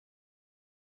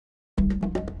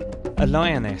A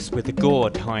lioness with a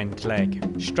gored hind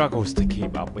leg struggles to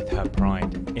keep up with her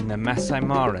pride in the Masai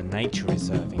Mara Nature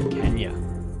Reserve in Kenya.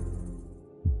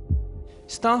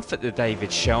 Staff at the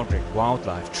David Sheldrick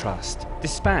Wildlife Trust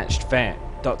dispatched vet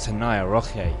Dr.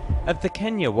 Nyaroche of the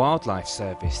Kenya Wildlife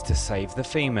Service to save the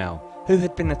female, who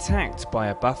had been attacked by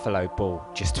a buffalo bull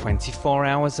just 24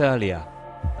 hours earlier.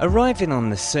 Arriving on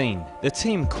the scene, the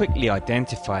team quickly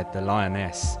identified the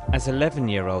lioness as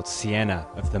 11-year-old Sienna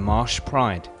of the Marsh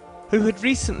Pride, who had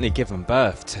recently given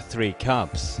birth to 3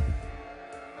 cubs.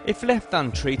 If left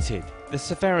untreated, the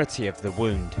severity of the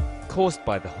wound, caused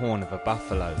by the horn of a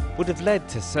buffalo, would have led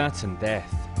to certain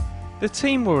death. The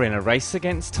team were in a race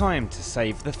against time to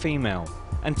save the female,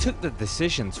 and took the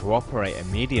decision to operate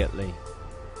immediately.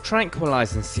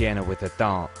 Tranquilizing Sienna with a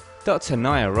dart, Dr.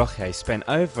 Nyaroche spent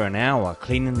over an hour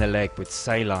cleaning the leg with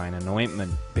saline and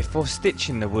ointment before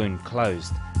stitching the wound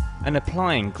closed and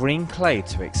applying green clay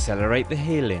to accelerate the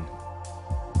healing.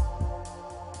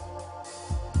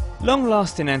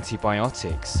 Long-lasting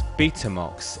antibiotics,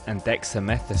 Betamox and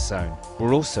dexamethasone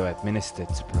were also administered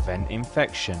to prevent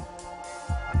infection.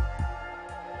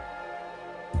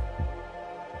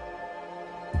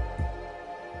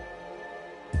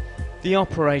 The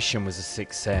operation was a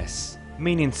success,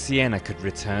 meaning Sienna could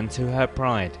return to her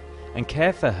pride and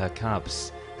care for her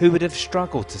cubs, who would have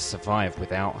struggled to survive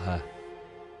without her.